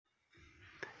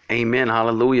Amen.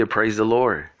 Hallelujah. Praise the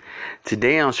Lord.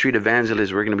 Today on Street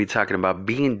Evangelist, we're going to be talking about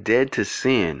being dead to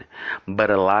sin, but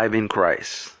alive in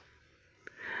Christ.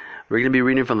 We're going to be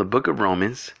reading from the book of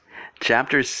Romans,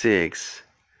 chapter 6,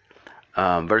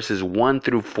 verses 1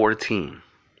 through 14.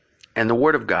 And the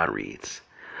Word of God reads,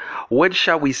 "What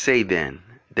shall we say then?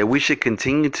 That we should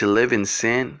continue to live in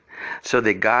sin, so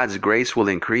that God's grace will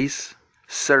increase?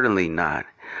 Certainly not.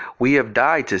 We have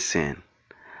died to sin.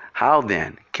 How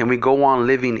then can we go on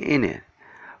living in it?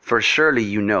 For surely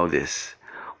you know this.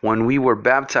 When we were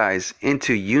baptized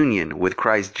into union with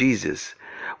Christ Jesus,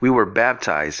 we were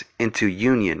baptized into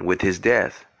union with his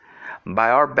death. By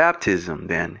our baptism,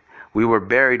 then, we were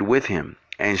buried with him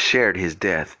and shared his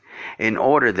death, in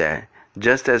order that,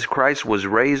 just as Christ was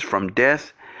raised from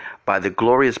death by the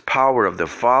glorious power of the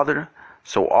Father,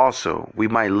 so also we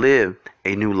might live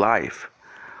a new life.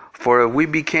 For if we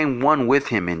became one with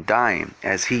him in dying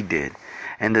as he did,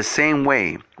 in the same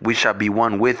way we shall be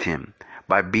one with him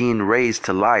by being raised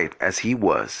to life as he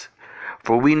was.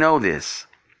 For we know this,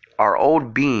 our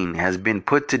old being has been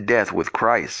put to death with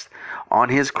Christ on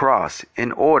his cross,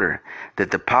 in order that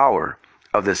the power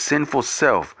of the sinful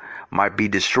self might be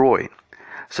destroyed,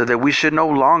 so that we should no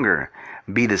longer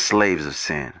be the slaves of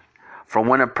sin. For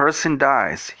when a person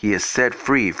dies, he is set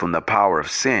free from the power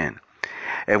of sin.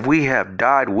 If we have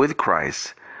died with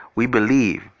Christ, we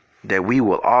believe that we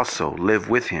will also live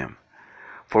with him.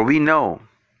 For we know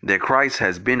that Christ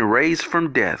has been raised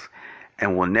from death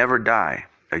and will never die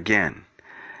again.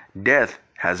 Death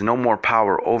has no more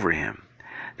power over him.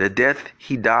 The death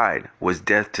he died was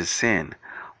death to sin,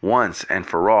 once and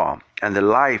for all, and the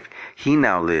life he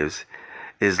now lives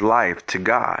is life to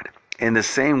God. In the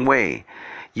same way,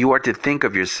 you are to think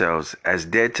of yourselves as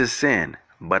dead to sin,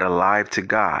 but alive to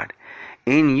God,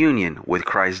 in union with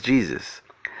Christ Jesus.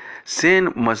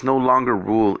 Sin must no longer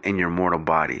rule in your mortal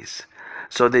bodies,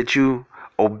 so that you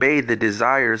obey the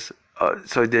desires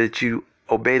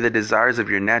of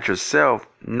your natural self,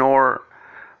 nor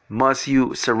must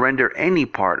you surrender any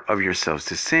part of yourselves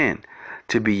to sin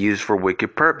to be used for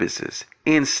wicked purposes.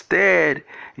 Instead,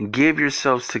 give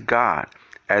yourselves to God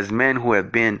as men who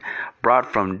have been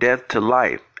brought from death to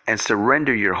life, and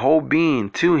surrender your whole being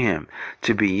to him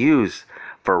to be used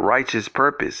for righteous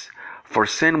purpose. For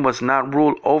sin must not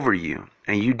rule over you,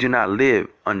 and you do not live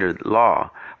under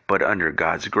law, but under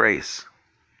God's grace."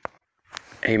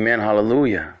 Amen.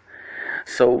 Hallelujah.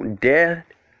 So, dead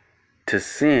to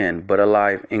sin, but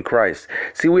alive in Christ.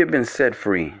 See, we have been set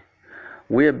free.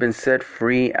 We have been set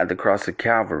free at the cross of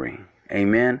Calvary.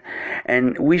 Amen.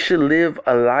 And we should live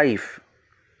a life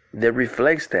that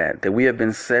reflects that we have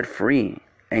been set free.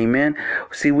 Amen.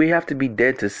 See, we have to be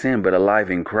dead to sin, but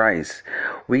alive in Christ.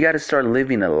 We got to start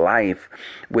living a life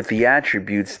with the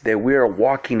attributes that we are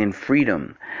walking in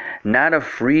freedom, not a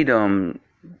freedom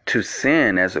to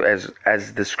sin, as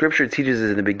the scripture teaches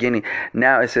us in the beginning.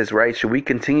 Now it says, right, should we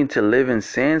continue to live in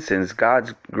sin since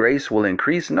God's grace will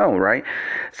increase? No, right?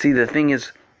 See, the thing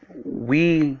is,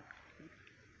 we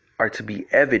are to be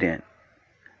evident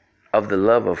of the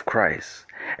love of Christ.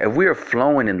 If we are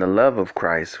flowing in the love of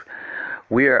Christ,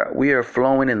 we are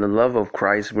flowing in the love of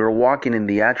Christ. We're walking in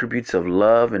the attributes of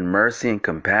love and mercy and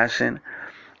compassion.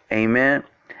 Amen.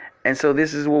 And so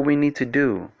this is what we need to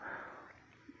do,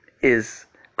 is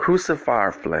crucify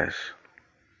our flesh,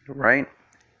 right?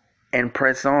 And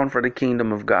press on for the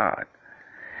kingdom of God.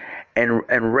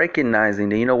 And recognizing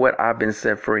that, you know what, I've been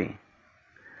set free.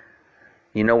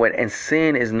 You know what? And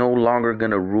sin is no longer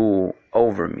going to rule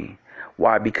over me.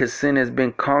 Why? Because sin has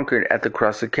been conquered at the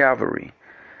cross of Calvary.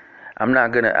 I'm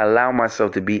not going to allow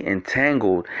myself to be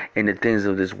entangled in the things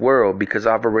of this world, because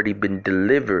I've already been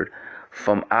delivered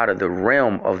from out of the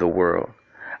realm of the world.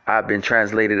 I've been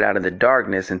translated out of the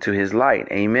darkness into his light.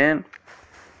 Amen.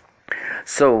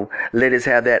 So let us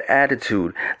have that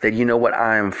attitude that, you know what,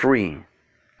 I am free.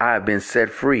 I have been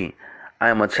set free. I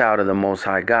am a child of the Most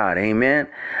High God. Amen.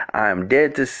 I am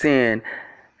dead to sin,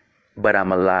 but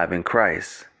I'm alive in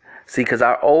Christ. See, because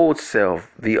our old self,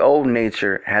 the old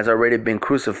nature, has already been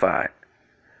crucified,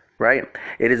 right?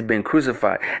 It has been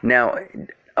crucified. Now,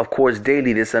 of course,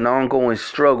 daily, this is an ongoing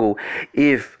struggle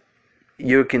if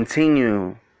you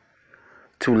continue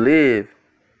to live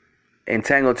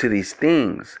entangled to these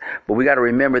things. But we got to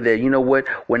remember that, you know what,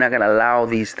 we're not going to allow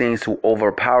these things to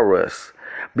overpower us,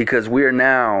 because we are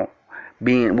now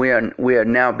being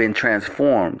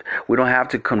transformed. We don't have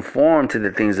to conform to the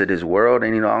things of this world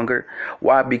any longer.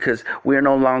 Why? Because we are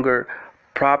no longer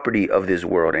property of this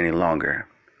world any longer.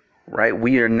 Right?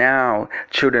 We are now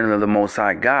children of the Most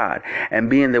High God. And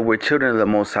being that we're children of the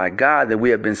Most High God, that we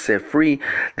have been set free,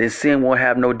 then sin will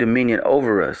have no dominion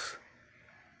over us.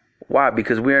 Why?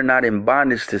 Because we are not in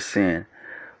bondage to sin.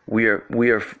 We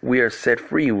are set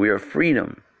free. We are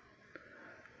freedom.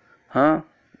 Huh?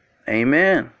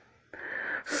 Amen.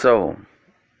 So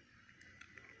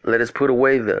let us put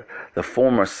away the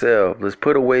former self. Let's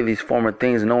put away these former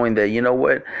things, knowing that, you know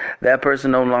what? That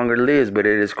person no longer lives, but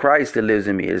it is Christ that lives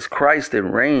in me. It is Christ that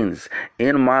reigns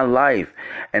in my life.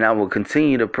 And I will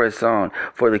continue to press on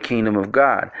for the kingdom of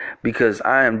God, because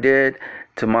I am dead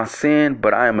to my sin,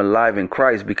 but I am alive in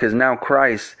Christ, because now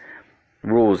Christ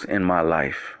rules in my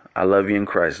life. I love you in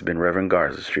Christ. It's been Reverend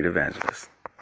Garza, Street Evangelist.